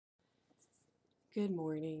Good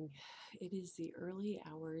morning. It is the early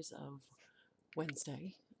hours of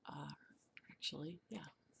Wednesday, actually, yeah,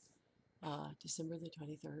 December the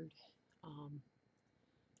 23rd. Um,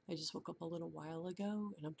 I just woke up a little while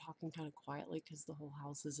ago and I'm talking kind of quietly because the whole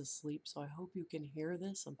house is asleep, so I hope you can hear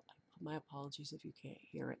this. My apologies if you can't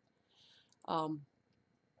hear it. Um,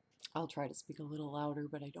 I'll try to speak a little louder,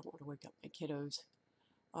 but I don't want to wake up my kiddos.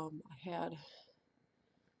 I had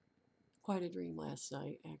quite a dream last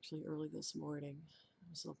night, actually, early this morning. It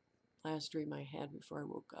was the last dream I had before I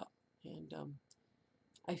woke up. And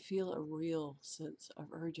I feel a real sense of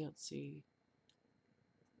urgency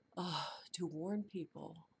to warn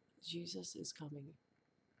people Jesus is coming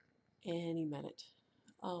any minute.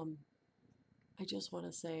 Um, I just want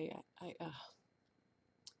to say,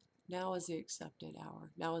 now is the accepted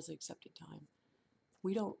hour. Now is the accepted time.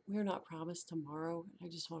 We're not promised tomorrow. I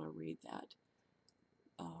just want to read that.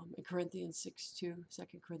 In Corinthians 6:2,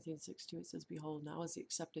 2 Corinthians 6:2, it says, "Behold, now is the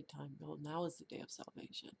accepted time. Behold, now is the day of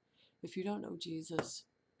salvation." If you don't know Jesus,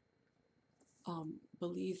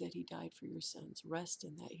 believe that he died for your sins. Rest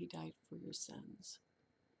in that he died for your sins.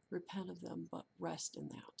 Repent of them, but rest in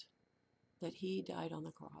that he died on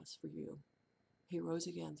the cross for you. He rose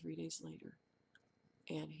again 3 days later,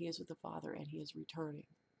 and he is with the Father, and he is returning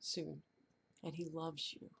soon, and he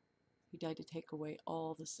loves you. He died to take away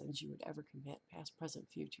all the sins you would ever commit, past, present,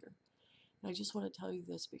 future. And I just want to tell you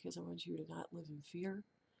this because I want you to not live in fear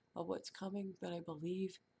of what's coming, but I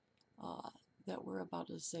believe uh, that we're about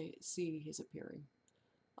to see his appearing.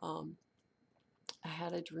 Um, I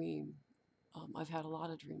had a dream. I've had a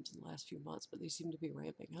lot of dreams in the last few months, but they seem to be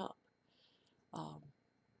ramping up. Um,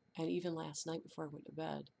 and even last night before I went to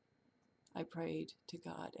bed, I prayed to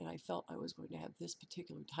God and I felt I was going to have this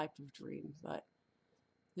particular type of dream. But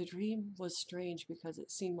the dream was strange because it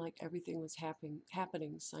seemed like everything was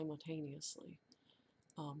happening simultaneously.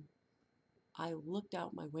 Um, I looked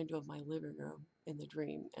out my window of my living room in the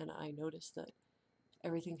dream and I noticed that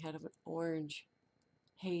everything had an orange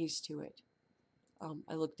haze to it.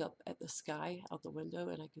 I looked up at the sky out the window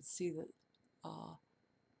and I could see that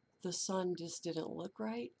the sun just didn't look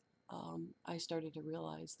right. I started to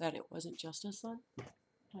realize that it wasn't just a sun.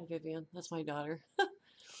 Hi, Vivian. That's my daughter.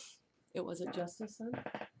 It wasn't just a sun.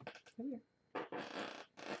 Come here.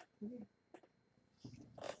 Come here.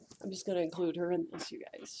 I'm just going to include her in this, you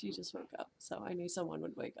guys. She just woke up, so I knew someone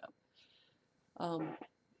would wake up. Um,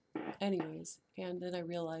 anyways, and then I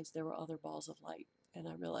realized there were other balls of light, and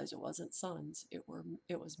I realized it wasn't suns. It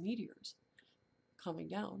was meteors coming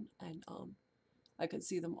down, and I could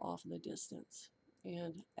see them off in the distance.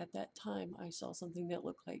 And at that time, I saw something that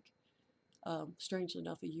looked like, strangely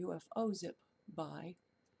enough, a UFO zip by.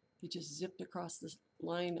 It just zipped across this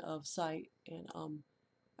line of sight, and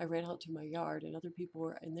I ran out to my yard, and other people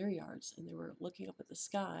were in their yards, and they were looking up at the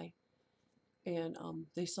sky, and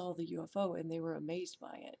they saw the UFO, and they were amazed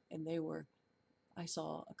by it. And I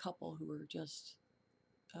saw a couple who were just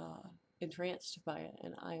entranced by it,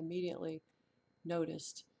 and I immediately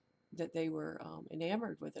noticed that they were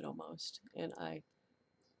enamored with it almost, and I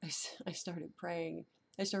started praying.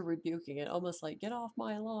 I started rebuking it, almost like, get off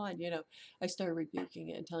my lawn, you know. I started rebuking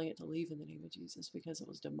it and telling it to leave in the name of Jesus because it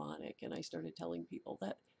was demonic. And I started telling people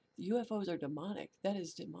that UFOs are demonic. That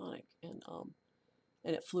is demonic. And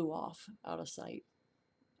it flew off out of sight.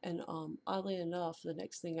 And oddly enough, the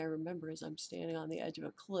next thing I remember is I'm standing on the edge of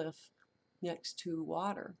a cliff next to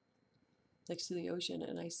water, next to the ocean,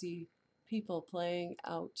 and I see people playing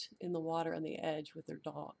out in the water on the edge with their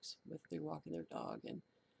dogs, they're walking their dog. And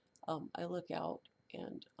I look out,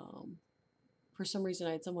 and for some reason,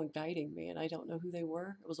 I had someone guiding me, and I don't know who they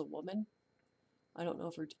were. It was a woman. I don't know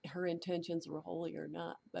if her intentions were holy or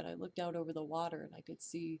not, but I looked out over the water, and I could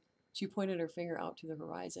see she pointed her finger out to the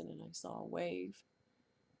horizon, and I saw a wave.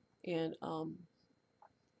 And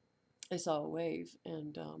I saw a wave,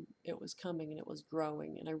 and it was coming, and it was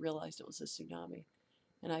growing, and I realized it was a tsunami.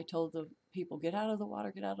 And I told the people, get out of the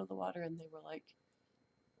water, get out of the water, and they were like,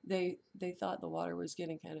 they thought the water was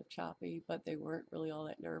getting kind of choppy, but they weren't really all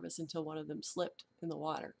that nervous until one of them slipped in the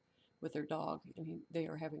water with their dog, and they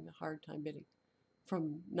are having a hard time getting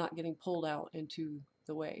from not getting pulled out into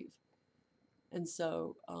the wave. And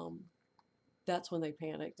so that's when they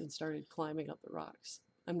panicked and started climbing up the rocks.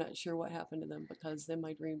 I'm not sure what happened to them because then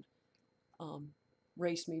my dream um,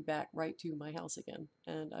 raced me back right to my house again,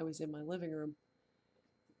 and I was in my living room.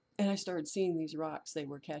 And I started seeing these rocks. They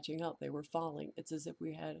were catching up. They were falling. It's as if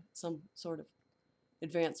we had some sort of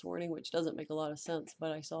advance warning, which doesn't make a lot of sense,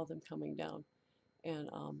 but I saw them coming down, and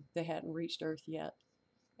they hadn't reached Earth yet.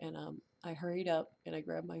 And I hurried up and I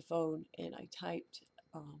grabbed my phone and I typed,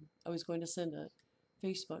 I was going to send a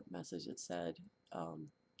Facebook message that said,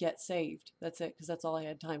 get saved. That's it, because that's all I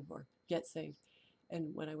had time for. Get saved.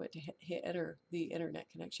 And when I went to hit enter, the internet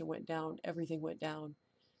connection went down. Everything went down.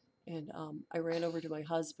 And I ran over to my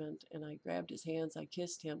husband and I grabbed his hands. I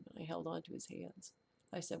kissed him and I held on to his hands.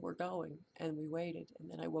 I said, we're going. And we waited. And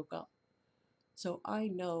then I woke up. So I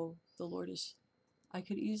know the Lord is, I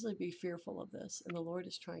could easily be fearful of this. And the Lord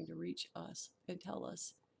is trying to reach us and tell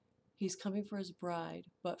us he's coming for his bride,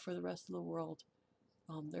 but for the rest of the world,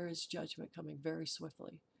 there is judgment coming very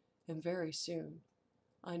swiftly and very soon.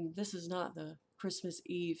 And this is not the Christmas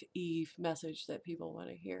Eve message that people want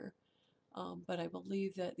to hear. But I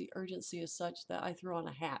believe that the urgency is such that I threw on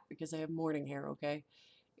a hat because I have morning hair, okay?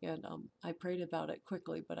 And I prayed about it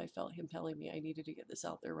quickly, but I felt him telling me I needed to get this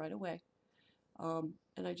out there right away.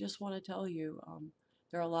 And I just want to tell you,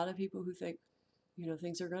 there are a lot of people who think,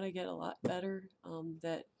 things are going to get a lot better,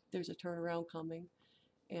 that there's a turnaround coming,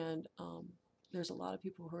 and there's a lot of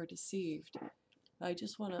people who are deceived. I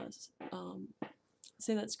just want to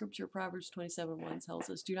say that scripture, Proverbs 27:1 tells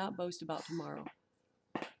us, do not boast about tomorrow,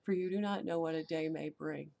 for you do not know what a day may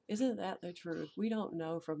bring. Isn't that the truth? We don't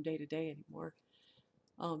know from day to day anymore.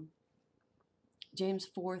 James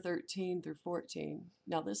 4:13-14.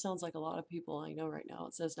 Now this sounds like a lot of people I know right now.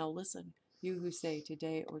 It says, now listen, you who say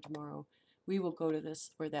today or tomorrow, we will go to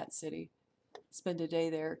this or that city, spend a day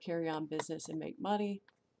there, carry on business and make money.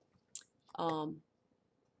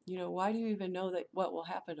 Why do you even know that what will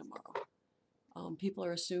happen tomorrow? People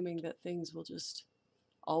are assuming that things will just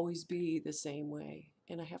always be the same way.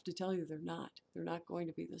 And I have to tell you, they're not. They're not going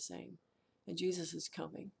to be the same. And Jesus is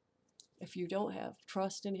coming. If you don't have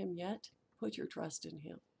trust in him yet, put your trust in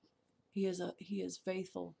him. He is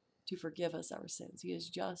faithful to forgive us our sins. He is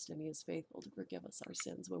just and he is faithful to forgive us our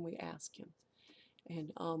sins when we ask him.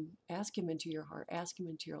 And ask him into your heart. Ask him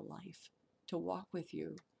into your life to walk with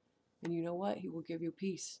you. And you know what? He will give you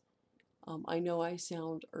peace. I know I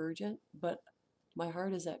sound urgent, but my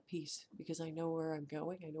heart is at peace because I know where I'm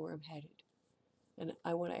going. I know where I'm headed. And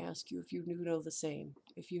I want to ask you if you know the same,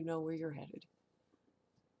 if you know where you're headed.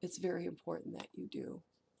 It's very important that you do.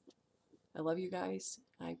 I love you guys.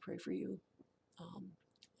 I pray for you.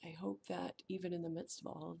 I hope that even in the midst of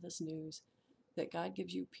all of this news, that God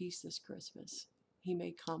gives you peace this Christmas. He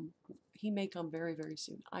may come very, very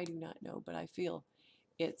soon. I do not know, but I feel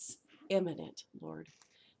it's imminent, Lord.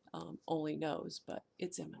 Only knows, but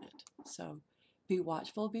it's imminent. So be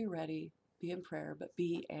watchful, be ready, be in prayer, but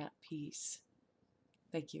be at peace.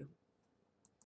 Thank you.